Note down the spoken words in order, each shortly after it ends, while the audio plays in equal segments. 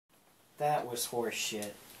That was horse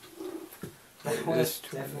shit. That was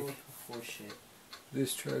definitely horse shit.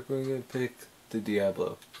 This track we're gonna pick the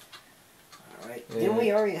Diablo. Alright. Didn't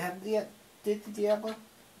we already have the Diablo?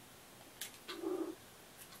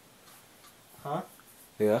 Huh?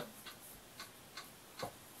 Yeah.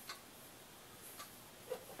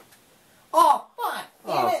 Oh, fuck!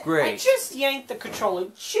 Damn it. Great. I just yanked the controller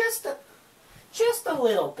just a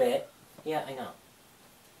little bit. Yeah, I know.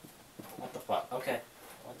 What the fuck? Okay.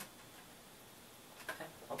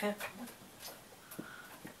 Okay.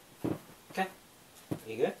 Okay.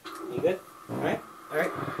 You good? You good? Alright?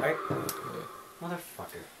 Alright? Alright?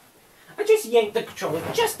 Motherfucker. I just yanked the controller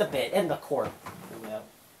just a bit, and the cord flew out.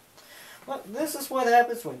 Well, this is what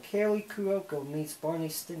happens when Kaylee Kuroko meets Barney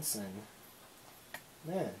Stinson.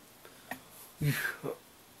 Man.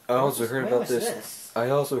 I also heard about this. I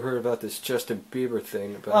also heard about this Justin Bieber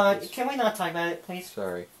thing. About can we not talk about it, please?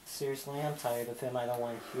 Sorry. Seriously, I'm tired of him. I don't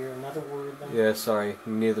want to hear another word about him. Yeah, sorry.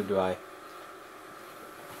 Neither do I.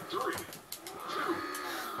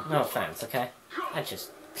 No offense, okay? I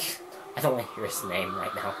don't want to hear his name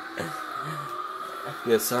right now.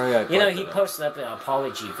 Yeah, sorry. You know, he posted up an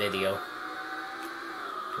apology video.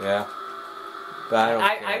 Yeah. But I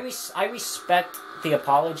don't care. I respect the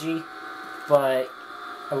apology, but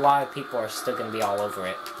a lot of people are still going to be all over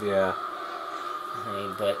it. Yeah. I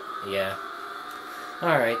mean, but, yeah.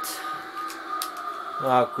 Alright.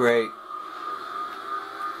 Oh, great.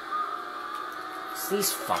 It's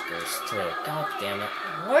these fuckers, too. God damn it.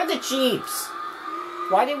 Where are the Jeeps?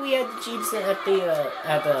 Why did we have the Jeeps at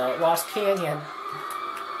the Lost Canyon?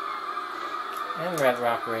 And Red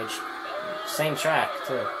Rock Ridge. Same track,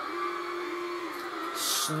 too.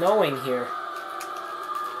 Snowing here.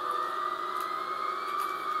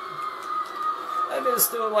 It is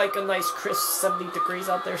still like a nice crisp 70 degrees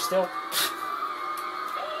out there still.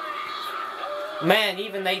 Man,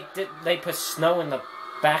 even they put snow in the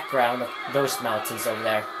background of those mountains over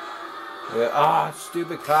there. Yeah.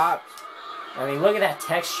 Stupid cops. I mean, look at that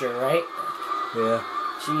texture, right? Yeah.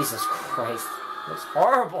 Jesus Christ. Looks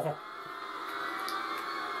horrible.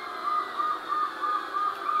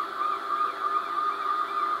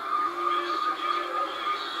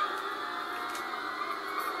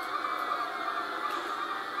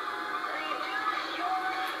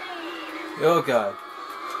 Oh, God.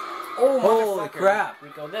 Oh, holy crap. We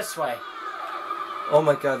go this way. Oh,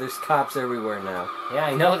 my God. There's cops everywhere now. Yeah,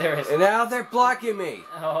 I know there is. And now they're blocking me.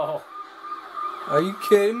 Oh. Are you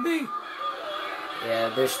kidding me?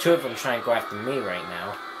 Yeah, there's two of them trying to go after me right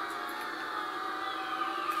now.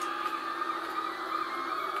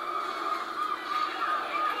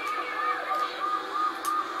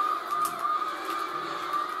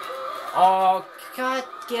 Oh, God,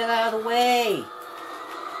 get out of the way.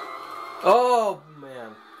 Oh,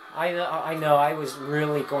 man. I know, I was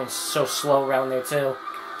really going so slow around there, too.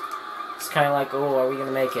 It's kind of like, oh, are we going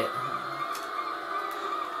to make it?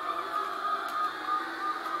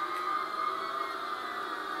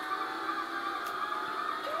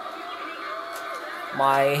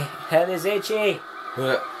 My head is itchy.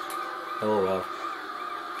 LOL.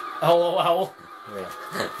 LOL. Yeah.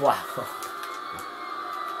 Wow.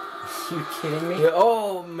 Are you kidding me? Yeah,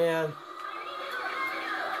 oh, man.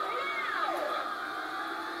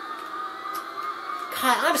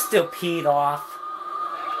 God, I'm still peed off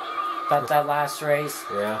about that last race.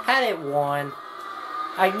 Yeah. Had it won.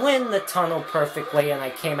 I win the tunnel perfectly, and I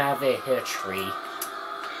came out of it and hit a tree.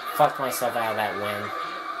 Fucked myself out of that win.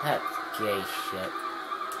 That gay shit.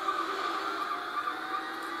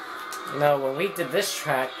 You know, when we did this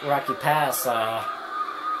track, Rocky Pass,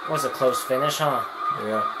 was a close finish, huh?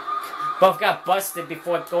 Yeah. Both got busted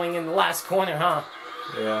before going in the last corner, huh?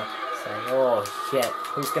 Yeah. It's like, oh shit,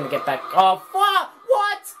 who's gonna get back? Oh fuck!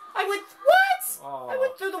 What? What? Oh. I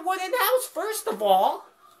went through the wooden house first of all.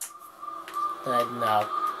 No.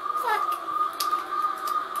 Fuck.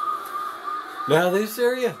 Now this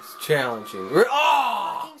area is challenging.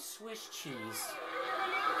 Fucking Swiss cheese.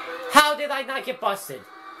 How did I not get busted?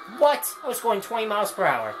 What? I was going 20 miles per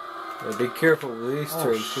hour. Yeah, be careful with these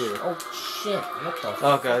turns too. Oh shit! What the?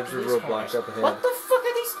 Oh god, there's a roadblock up ahead. What the fuck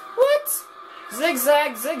are these? What?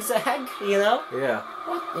 Zigzag, zigzag. You know? Yeah.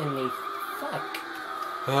 What in the fuck?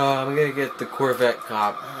 I'm gonna get the Corvette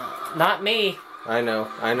cop. Not me. I know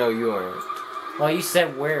you aren't. Well, you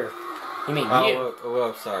said where? You mean you?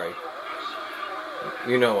 Well, sorry.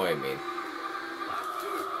 You know what I mean.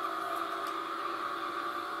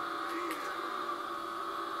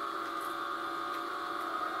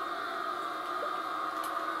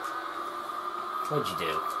 What'd you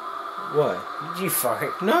do? What? Did you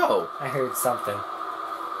fart? No! I heard something.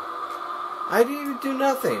 I didn't even do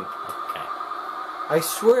nothing. Okay. I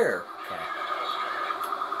swear. Okay.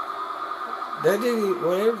 That didn't,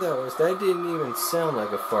 whatever that was, that didn't even sound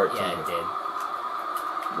like a fart to Yeah, me. it did.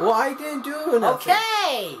 Well, I didn't do nothing.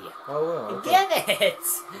 Okay! Oh, well. Okay. Get it!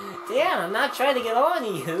 Damn, I'm not trying to get on to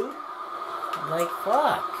you. Like,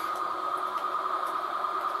 fuck.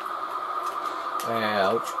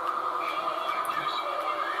 Ouch.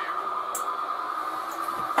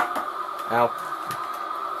 Ow.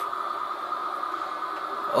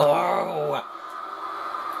 Oh!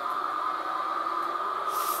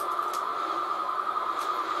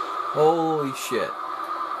 Holy shit.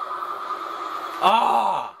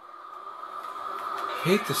 Ah!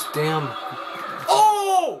 Hate this damn...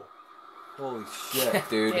 Oh! Holy shit,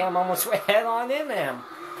 dude. Damn, almost went head on in them.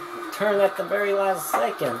 Turned at the very last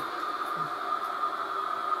second.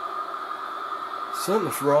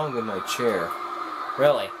 Something's wrong with my chair.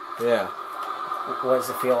 Really? Yeah. What does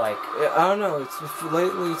it feel like? I don't know.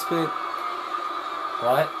 Lately it's been...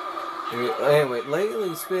 What? Anyway, lately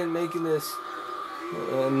it's been making this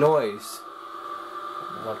noise.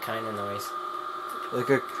 What kind of noise?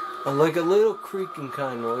 Like a little creaking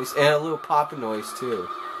kind of noise, and a little popping noise too.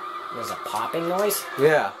 There's a popping noise?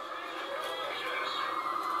 Yeah.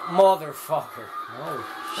 Motherfucker. Oh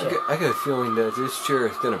shit. I got a feeling that this chair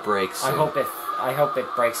is gonna break soon. I hope it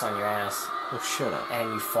breaks on your ass. Oh, shut up.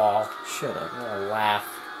 And you fall. Shut up. I'm gonna laugh.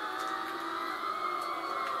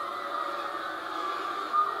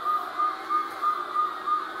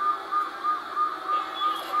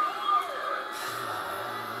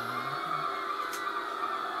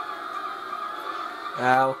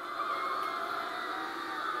 Ow.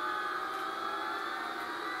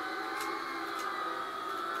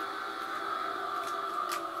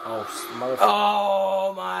 Oh, motherfucker.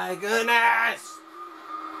 Oh my goodness!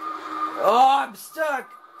 Oh, I'm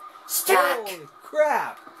stuck! Stuck! Holy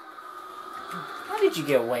crap! How did you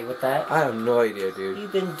get away with that? I have no idea, dude.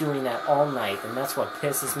 You've been doing that all night, and that's what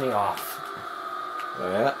pisses me off.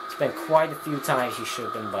 Yeah. It's been quite a few times you should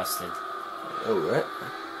have been busted. Oh, what?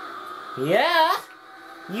 Yeah!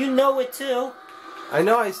 You know it too. I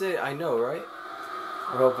know I said I know, right?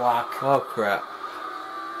 Roadblock, Oh, crap.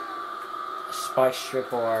 Spike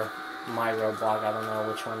Strip, or my Roadblock. I don't know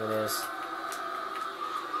which one it is.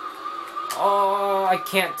 Oh, I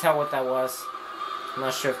can't tell what that was. I'm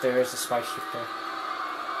not sure if there is a Spike Strip there.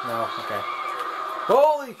 No, okay.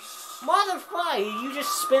 Holy Motherfucker, you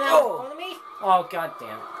just spin out in front of me? Oh,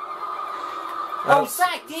 goddamn. Oh,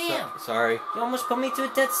 Zach, damn! Sorry. You almost put me to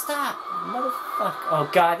a dead stop. Motherfucker. Oh,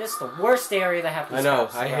 God, this is the worst area to have these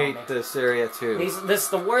cops I around hate me. this area, too. This is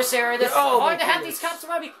the worst area. This is Oh, hard to my have these cops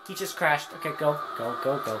around me. He just crashed. Okay, go. Go,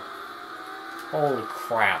 go, go. Holy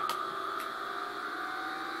crap.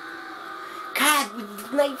 God,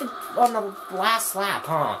 we're not even on the last lap,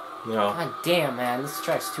 huh? No. God damn, man. This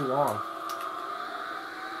track's too long.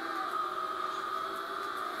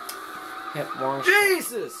 Hit one.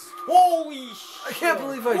 Jesus! Holy shit! I can't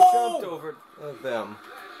believe I Whoa! jumped over them.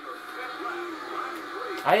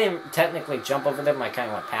 I didn't technically jump over them. I kind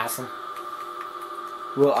of went past them.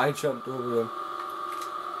 Well, I jumped over them.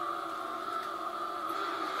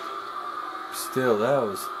 Still, that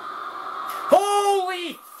was...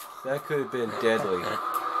 Holy! That could have been deadly.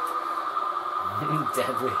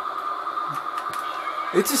 Deadly.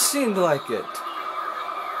 It just seemed like it.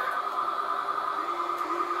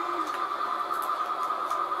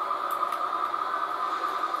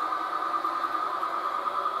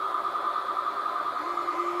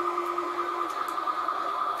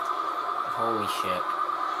 Holy shit.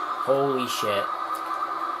 Holy shit.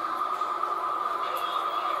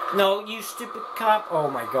 No, you stupid cop. Oh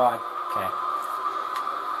my god. Okay.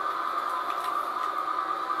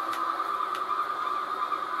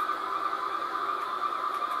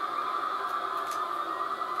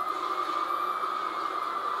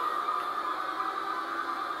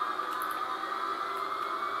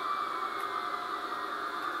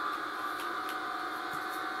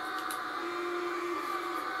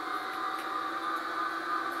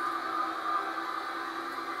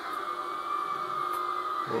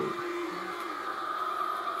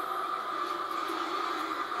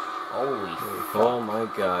 Holy fuck. Oh my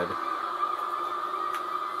god.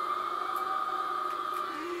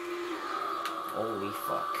 Holy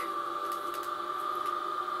fuck.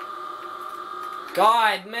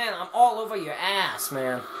 God, man, I'm all over your ass,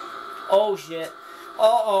 man. Oh shit.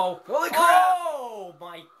 Uh-oh. Holy crap! Oh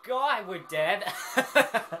my god, we're dead.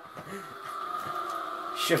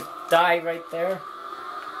 Should die right there.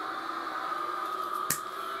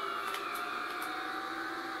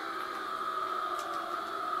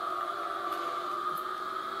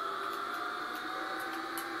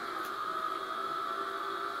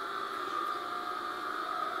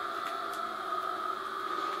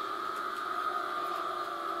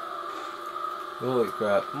 Holy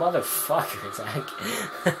crap. Motherfucker, Zach.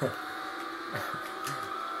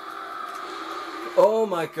 Oh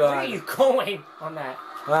my god. Where are you going on that?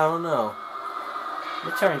 I don't know.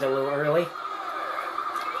 You turned a little early.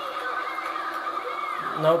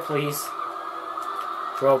 No, please.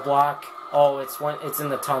 Roadblock. Oh, it's in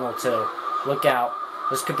the tunnel too. Look out.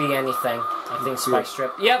 This could be anything. I think spike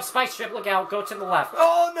strip. Yep, spike strip. Look out. Go to the left.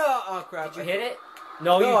 Oh no! Oh crap! Did you hit it?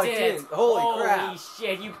 No, you didn't. I didn't. Holy crap! Holy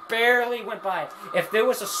shit! You barely went by. If there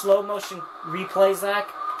was a slow motion replay, Zach,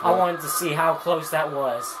 I wanted to see how close that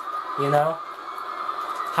was. You know,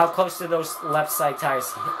 how close did those left side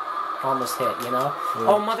tires almost hit? You know? Yeah.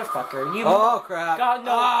 Oh motherfucker! You. Oh crap! God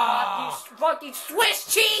no! Oh. You fucking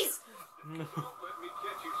Swiss cheese!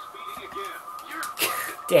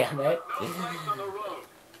 Damn it!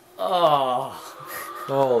 Oh.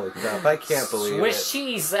 Holy crap, I can't believe Swiss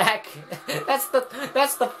cheese, Zach. That's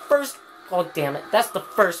the first... Oh, damn it. That's the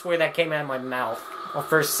first word that came out of my mouth. My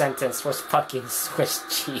first sentence was fucking Swiss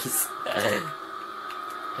cheese.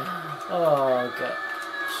 Oh, God.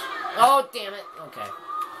 Oh, damn it. Okay.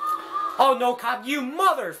 Oh, no, cop, you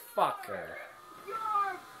motherfucker. You're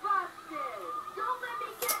busted. Don't let me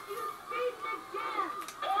get you speeding again.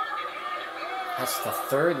 That's the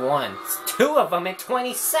third one. It's 2 of them in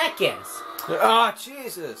 20 seconds. Ah,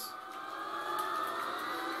 Jesus!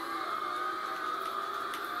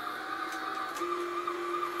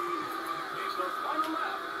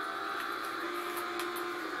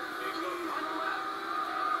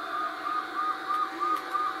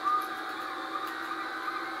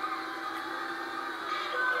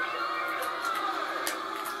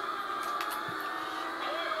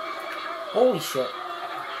 Holy shit.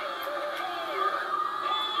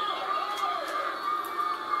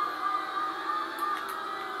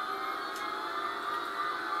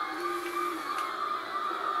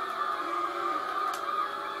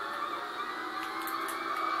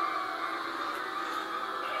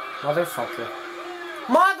 Motherfucker.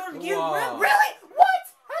 Mother, you really? What?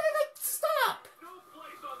 How did I stop?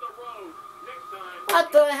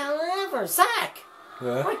 What the hell ever? Zach!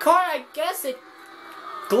 Yeah? My car, I guess it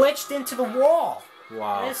glitched into the wall.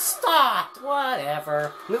 Wow. And it stopped.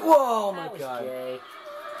 Whatever. Whoa, my That was god. gay.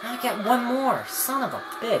 Now I got one more. Son of a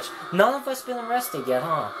bitch. None of us been arrested yet,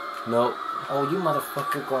 huh? Nope. Oh, you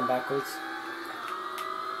motherfucker going backwards.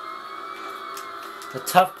 The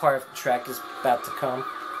tough part of the track is about to come.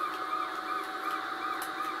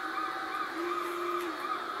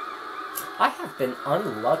 I have been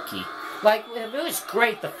unlucky. Like, it was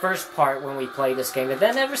great the first part when we played this game, but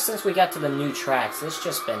then ever since we got to the new tracks, it's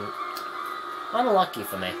just been unlucky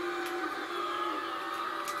for me.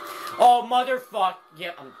 Oh, motherfuck!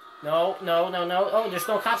 Yeah, no. Oh, there's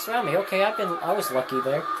no cops around me. Okay, I was lucky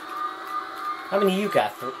there. How many you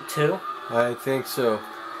got? 2? I think so.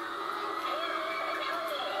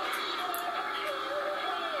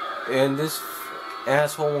 And this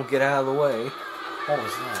asshole won't get out of the way. What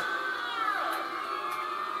was that?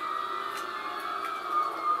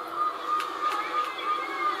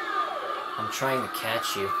 I'm trying to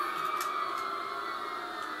catch you.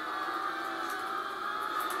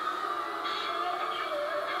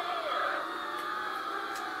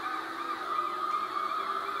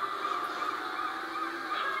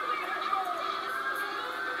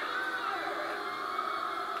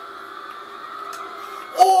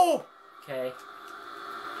 Oh! Okay.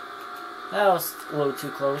 That was a little too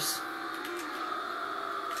close.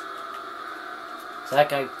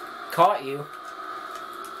 Zach, I caught you.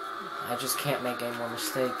 I just can't make any more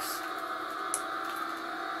mistakes.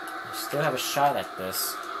 I still have a shot at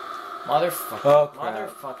this. Motherfucker. Oh, crap.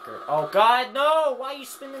 Motherfucker. Oh, God, no! Why are you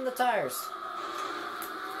spinning the tires?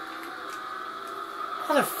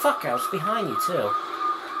 Motherfucker, I was behind you, too.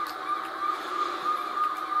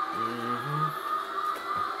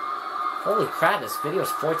 Holy crap, this video is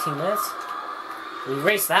 14 minutes? We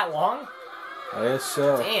raced that long? I guess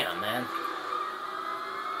so. Damn, man.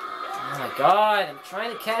 Oh my god, I'm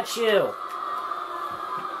trying to catch you.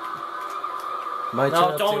 Might No,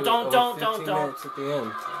 turn up to don't. minutes at the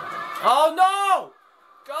end. Oh no!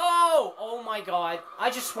 Go! Oh my god.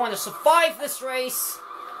 I just want to survive this race.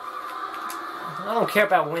 I don't care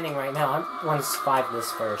about winning right now. I want to survive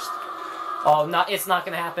this first. Oh, no, it's not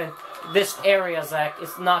gonna happen. This area, Zach,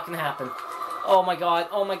 it's not gonna happen. Oh my god,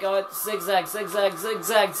 zigzag, zigzag,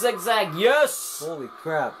 zigzag, zigzag, yes! Holy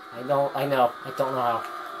crap. I know, I don't know how.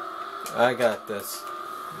 I got this.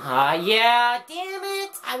 Yeah, damn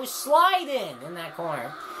it! I was sliding in that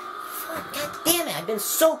corner. Fuck, god damn it, I've been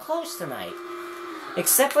so close tonight.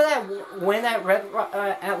 Except for that win at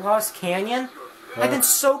at Lost Canyon, I've been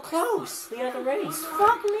so close the other race.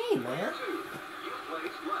 Fuck me, man.